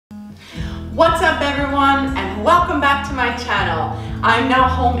What's up everyone, and welcome back to my channel. I'm now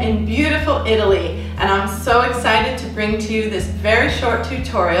home in beautiful Italy, and I'm so excited to bring to you this very short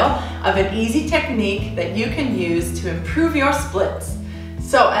tutorial of an easy technique that you can use to improve your splits.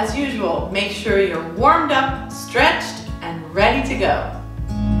 So as usual, make sure you're warmed up, stretched, and ready to go.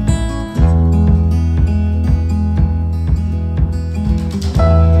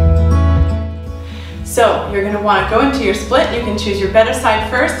 So you're going to want to go into your split. You can choose your better side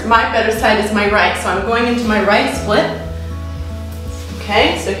first. My better side is my right, so I'm going into my right split.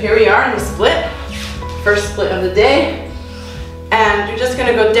 Okay, so here we are in the split. First split of the day. And you're just going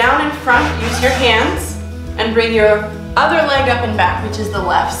to go down in front, use your hands, and bring your other leg up and back, which is the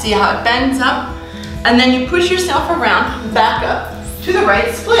left. See how it bends up? And then you push yourself around, back up to the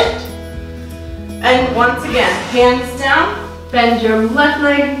right split. And once again, hands down, bend your left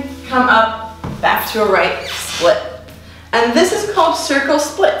leg, come up, back to a right split. And this is called circle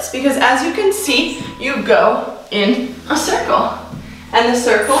splits because as you can see, you go in a circle. And the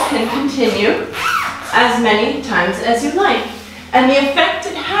circle can continue as many times as you like. And the effect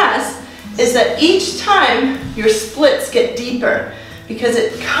it has is that each time your splits get deeper because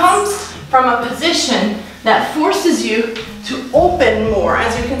it comes from a position that forces you to open more.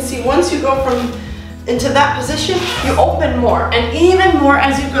 As you can see, once you go into that position, you open more, and even more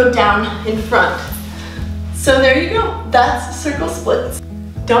as you go down in front. So there you go, that's circle splits.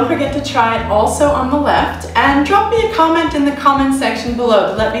 Don't forget to try it also on the left, and drop me a comment in the comment section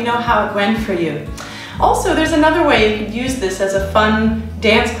below to let me know how it went for you. Also, there's another way you could use this as a fun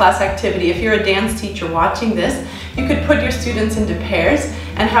dance class activity. If you're a dance teacher watching this, you could put your students into pairs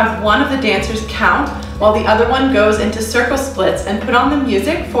and have one of the dancers count while the other one goes into circle splits, and put on the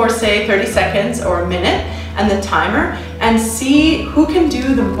music for say 30 seconds or a minute and the timer, and see who can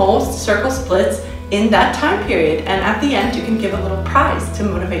do the most circle splits in that time period. And at the end you can give a little prize to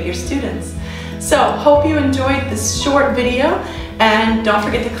motivate your students. So hope you enjoyed this short video, and don't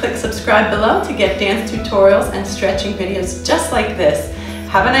forget to click subscribe below to get dance tutorials and stretching videos just like this.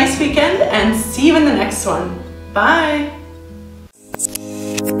 Have a nice weekend and see you in the next one. Bye!